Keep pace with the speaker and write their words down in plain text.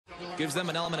Gives them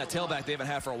an element at tailback they haven't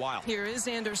had for a while. Here is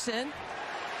Anderson.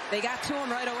 They got to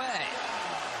him right away.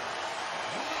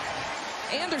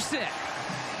 Anderson.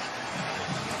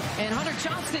 And Hunter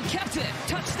Johnston kept it.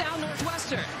 Touchdown,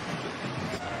 Northwestern.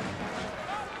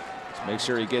 Just make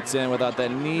sure he gets in without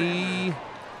that knee.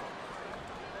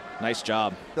 Nice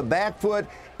job. The back foot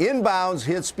inbounds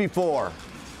hits before.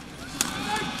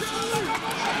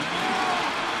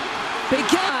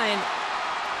 Big line.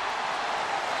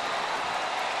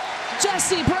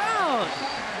 Jesse Brown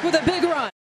with a big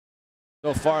run.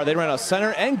 So far, they ran a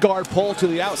center and guard pull to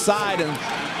the outside, and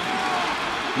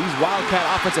these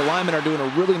Wildcat offensive linemen are doing a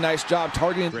really nice job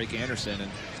targeting Drake Anderson. And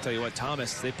I'll tell you what,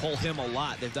 Thomas, they pull him a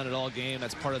lot. They've done it all game.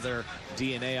 That's part of their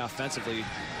DNA offensively.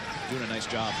 Doing a nice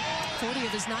job. 40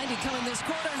 of his 90 coming this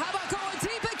quarter. How about going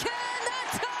deep again? That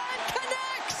time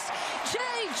connects.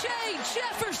 J.J.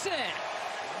 Jefferson.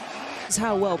 That's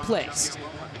how well placed.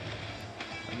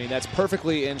 I mean, that's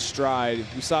perfectly in stride.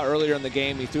 We saw earlier in the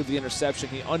game, he threw the interception.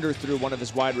 He underthrew one of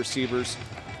his wide receivers.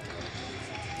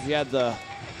 He had the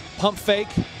pump fake,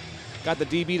 got the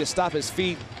DB to stop his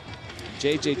feet.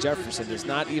 J.J. Jefferson does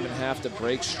not even have to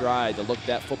break stride to look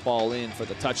that football in for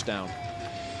the touchdown.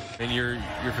 And your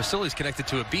facility's connected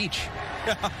to a beach.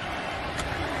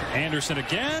 Anderson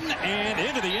again, and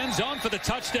into the end zone for the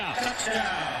touchdown.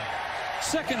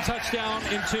 Second touchdown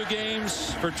in 2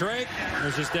 games for Drake.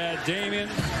 There's his dad, Damien.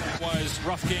 Was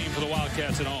rough game for the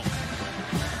Wildcats at home.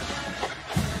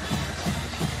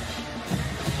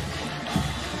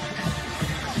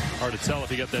 Hard to tell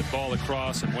if he got that ball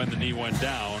across and when the knee went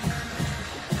down.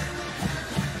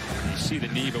 You see the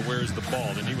knee, but where's the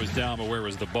ball? The knee was down, but where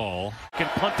was the ball? You can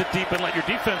punt it deep and let your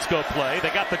defense go play.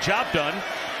 They got the job done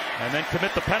and then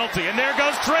commit the penalty. And there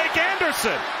goes Drake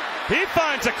Anderson. He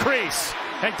finds a crease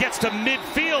and gets to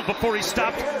midfield before he's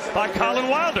stopped by Colin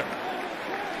Wilder.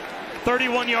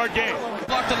 31-yard gain.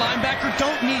 Block the linebacker,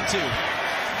 don't need to.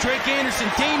 Drake Anderson,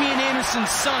 Damian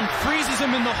Anderson's son, freezes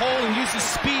him in the hole and uses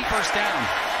speed. First down.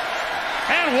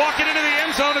 And walking into the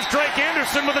end zone is Drake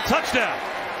Anderson with a touchdown.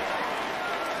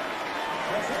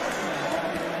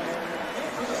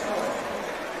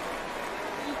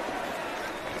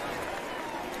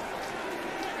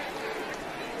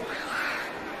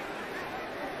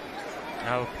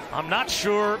 Now, I'm not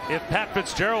sure if Pat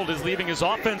Fitzgerald is leaving his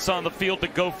offense on the field to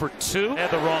go for 2. Had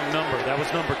the wrong number. That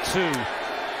was number 2.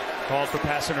 Called for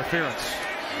pass interference.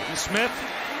 And Smith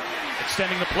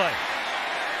extending the play.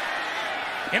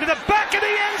 Into the back of the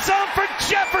end zone for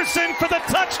Jefferson for the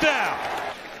touchdown.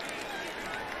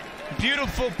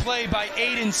 Beautiful play by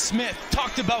Aiden Smith.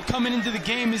 Talked about coming into the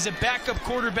game as a backup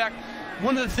quarterback.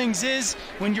 One of the things is,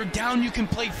 when you're down, you can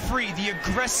play free. The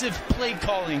aggressive play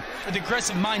calling, or the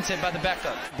aggressive mindset by the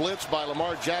backup. Blitz by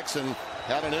Lamar Jackson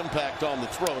had an impact on the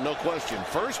throw, no question.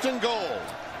 First and goal.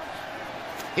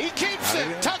 He keeps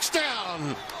it.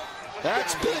 Touchdown.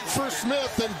 That's big for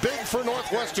Smith and big for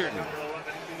Northwestern.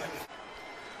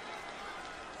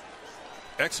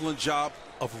 Excellent job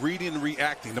of reading and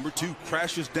reacting. Number 2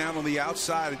 crashes down on the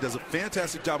outside and does a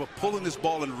fantastic job of pulling this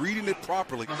ball and reading it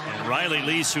properly. And Riley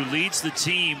Lease, who leads the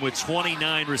team with 29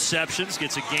 receptions,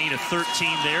 gets a gain of 13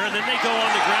 there, and then they go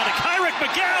on the ground. And Kyrick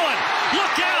McGowan,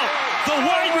 look out! The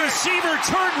wide receiver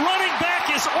turned running back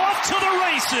is off to the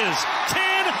races.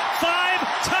 10-5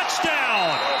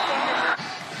 touchdown.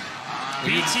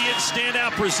 BTN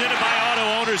standout presented by Auto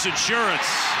Owners Insurance.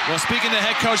 Well, speaking to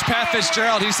head coach Pat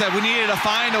Fitzgerald, he said we needed to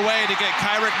find a way to get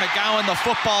Kyrick McGowan the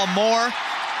football more.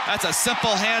 That's a simple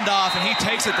handoff, and he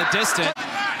takes it the distance.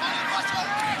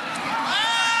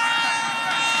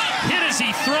 Hit as he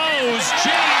throws.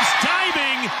 James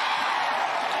diving.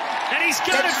 And he's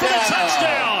got it for the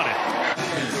touchdown.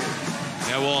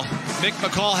 Yeah, well, Mick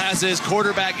McCall has his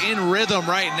quarterback in rhythm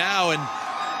right now, and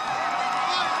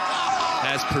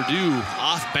has Purdue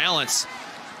off balance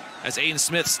as Aiden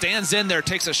Smith stands in there,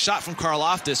 takes a shot from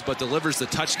Karlaftis, but delivers the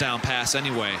touchdown pass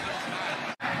anyway.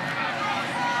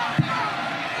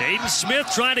 Aiden Smith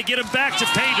trying to get him back to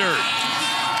pay dirt.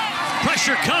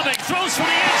 Pressure coming, throws for the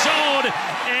end zone,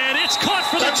 and it's caught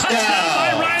for the touchdown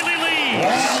by Riley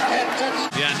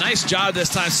Lees. Yeah, nice job this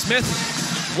time. Smith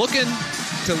looking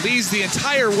to Lees the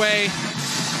entire way,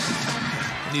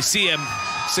 and you see him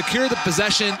secure the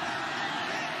possession.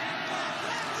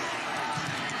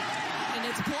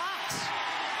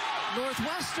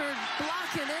 Northwestern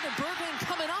blocking it, and Bergen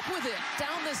coming up with it.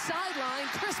 Down the sideline,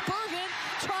 Chris Bergen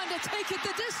trying to take it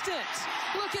the distance.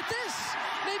 Look at this.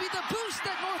 Maybe the boost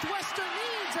that Northwestern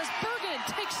needs as Bergen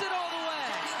takes it all the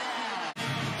way.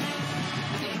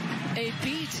 A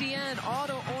BTN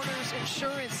Auto Owners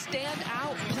Insurance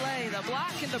standout play. The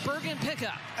block and the Bergen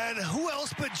pickup. And who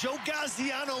else but Joe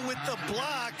Gaziano with the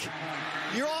block?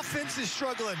 Your offense is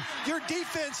struggling. Your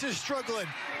defense is struggling.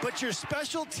 But your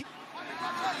special team.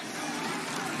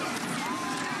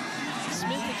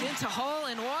 Smith again to Hall,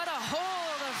 and what a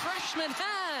hole the freshman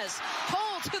has.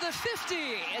 Hall to the 50,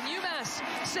 and UMass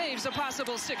saves a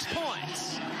possible 6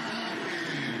 points.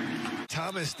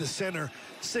 Thomas, the center,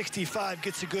 65,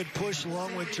 gets a good push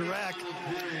along with Jirac.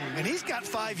 And he's got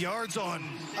 5 yards on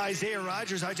Isaiah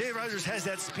Rogers. Isaiah Rogers has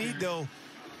that speed, though,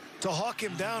 to hawk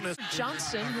him down.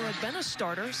 Johnson, who had been a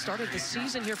starter, started the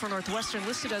season here for Northwestern,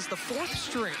 listed as the 4th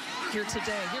string here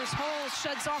today. Here's Hall,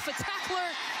 sheds off a tackler.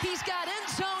 He's got end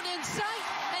zone in sight,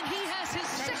 and he has his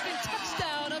 2nd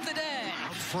touchdown of the day.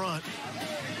 Up front.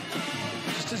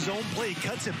 Just a zone play,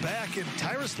 cuts it back, and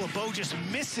Tyrus LeBeau just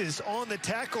misses on the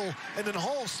tackle, and then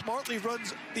Hall smartly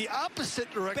runs the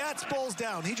opposite direction. Bats balls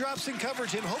down. He drops in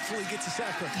coverage and hopefully gets a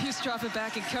sack. He's dropping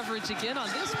back in coverage again. On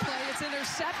this play, it's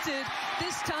intercepted,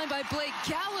 this time by Blake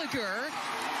Gallagher.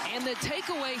 And the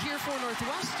takeaway here for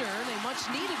Northwestern, a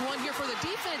much-needed one here for the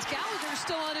defense. Gallagher's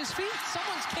still on his feet.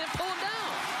 Someone can't pull him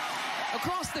down.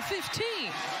 Across the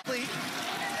 15.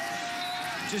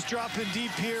 Just dropping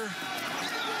deep here.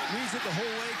 Reads it the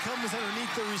whole way, comes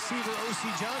underneath the receiver, O.C.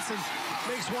 Johnson,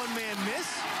 makes one man miss.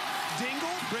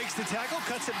 Dingle breaks the tackle,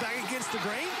 cuts it back against the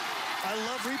grain. I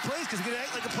love replays because it can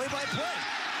act like a play-by-play.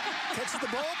 Catches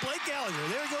the ball, Blake Gallagher.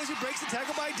 There he goes, he breaks the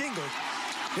tackle by Dingle.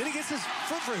 Then he gets his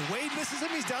foot free. Wade misses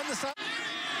him, he's down the side.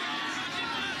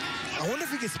 I wonder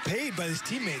if he gets paid by his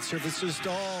teammates or if it's just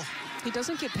all... He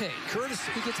doesn't get paid.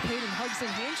 Courtesy. He gets paid in hugs and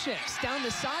handshakes. Down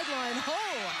the sideline,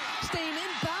 Hull staying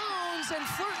in bounds and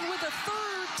flirting with a 3rd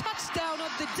touchdown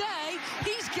of the day.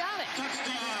 He's got it.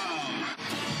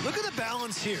 Look at the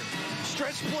balance here.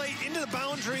 Stretch play into the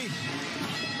boundary.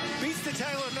 Beats the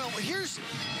tackler. No, here's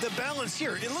the balance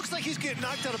here. It looks like he's getting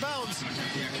knocked out of bounds.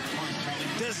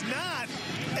 Does not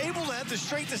able to have the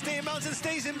strength to stay in bounds and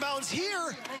stays in bounds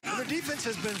here. And their defense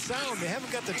has been sound. They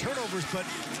haven't got the turnovers, but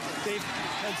they've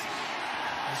had...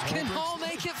 Can Hall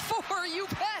make it 4? You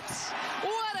bet.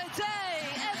 What a day,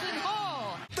 Evan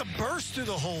Hall. The burst through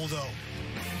the hole, though.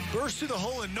 Burst through the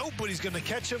hole, and nobody's going to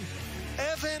catch him.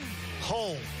 Evan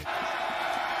Hall.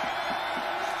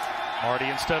 Marty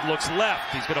instead looks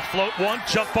left. He's going to float one,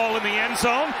 jump ball in the end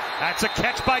zone. That's a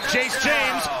catch by Jace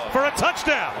James for a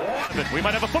touchdown. We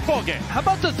might have a football game. How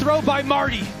about the throw by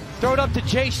Marty? Throw it up to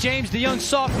Jace James, the young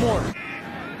sophomore.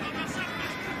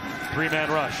 3-man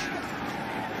rush.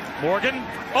 Morgan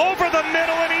over the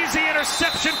middle, an easy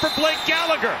interception for Blake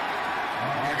Gallagher.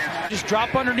 Just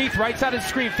drop underneath, right side of the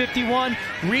screen, 51.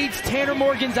 Reads Tanner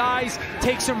Morgan's eyes,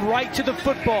 takes him right to the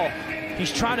football.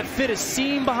 He's trying to fit a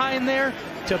seam behind there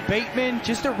to Bateman.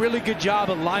 Just a really good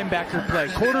job of linebacker play.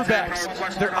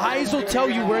 Quarterbacks, their eyes will tell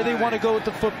you where they want to go with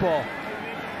the football.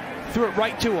 Threw it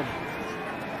right to him.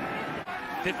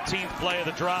 15th play of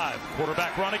the drive.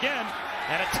 Quarterback run again,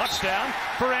 and a touchdown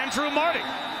for Andrew Marty.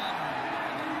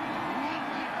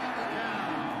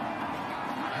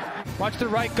 Watch the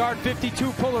right guard,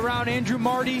 52, pull around Andrew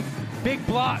Marty. Big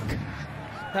block.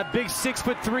 That big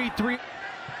 6'3",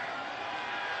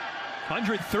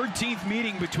 113th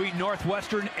meeting between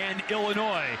Northwestern and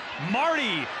Illinois.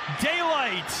 Marty,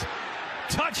 daylight,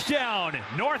 touchdown,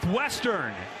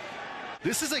 Northwestern.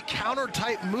 This is a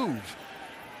counter-type move.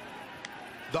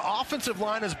 The offensive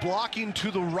line is blocking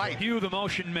to the right. Hugh, the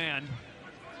motion man.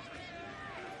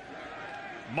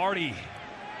 Marty,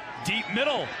 deep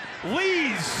middle,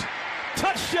 Lees,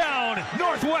 touchdown,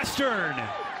 Northwestern.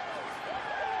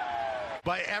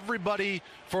 By everybody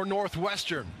for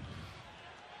Northwestern.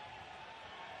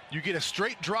 You get a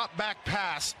straight drop back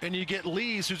pass, and you get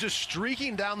Lees, who's just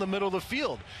streaking down the middle of the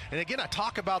field. And again, I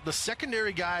talk about the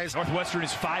secondary guys. Northwestern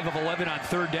is 5 of 11 on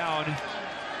 3rd down.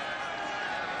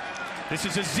 This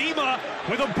is Azima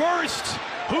with a burst.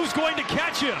 Who's going to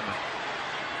catch him?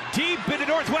 Deep into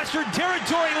Northwestern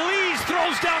territory, Lees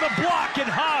throws down a block, and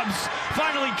Hobbs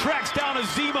finally tracks down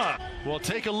Azima. Well,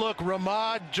 take a look.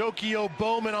 Ramad Jokio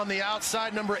Bowman on the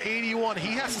outside, number 81.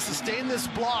 He has to sustain this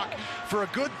block for a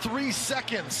good 3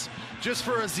 seconds just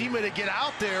for Azima to get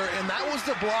out there, and that was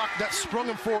the block that sprung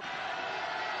him forward.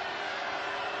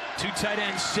 2 tight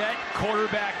end set,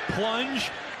 quarterback plunge.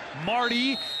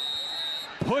 Marty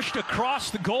pushed across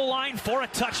the goal line for a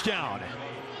touchdown.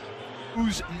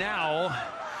 Who's now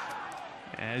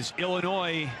as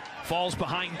Illinois falls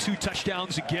behind 2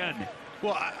 touchdowns again.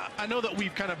 Well, I know that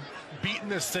we've kind of beaten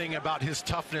this thing about his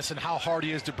toughness and how hard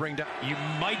he is to bring down. You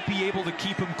might be able to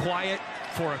keep him quiet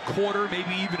for a quarter,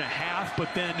 maybe even a half, but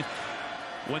then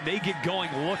When they get going,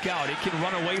 look out. It can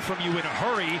run away from you in a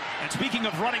hurry. And speaking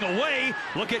of running away,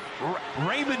 look at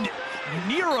Raymond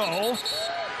Nero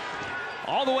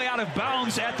all the way out of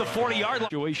bounds at the 40-yard line.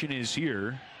 Situation is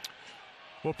here.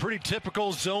 Well, pretty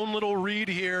typical zone little read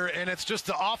here, and it's just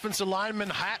the offensive lineman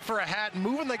hat for a hat,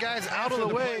 moving the guys out of the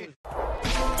way.